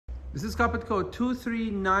This is carpet code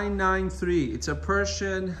 23993. It's a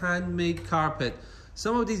Persian handmade carpet.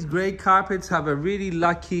 Some of these great carpets have a really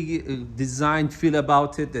lucky design feel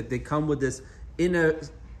about it, that they come with this inner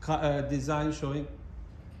design showing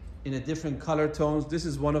in a different color tones. This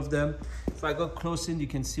is one of them. If I go close in, you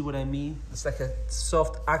can see what I mean. It's like a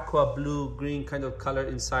soft aqua blue green kind of color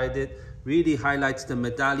inside it. Really highlights the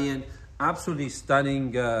medallion. Absolutely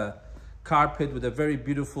stunning carpet with a very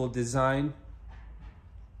beautiful design.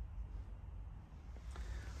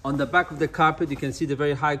 On the back of the carpet, you can see the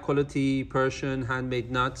very high quality Persian handmade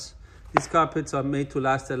nuts. These carpets are made to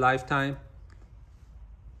last a lifetime.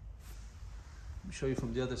 Let me show you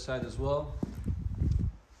from the other side as well.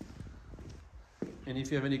 And if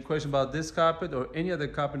you have any question about this carpet or any other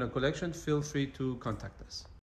carpet in our collection, feel free to contact us.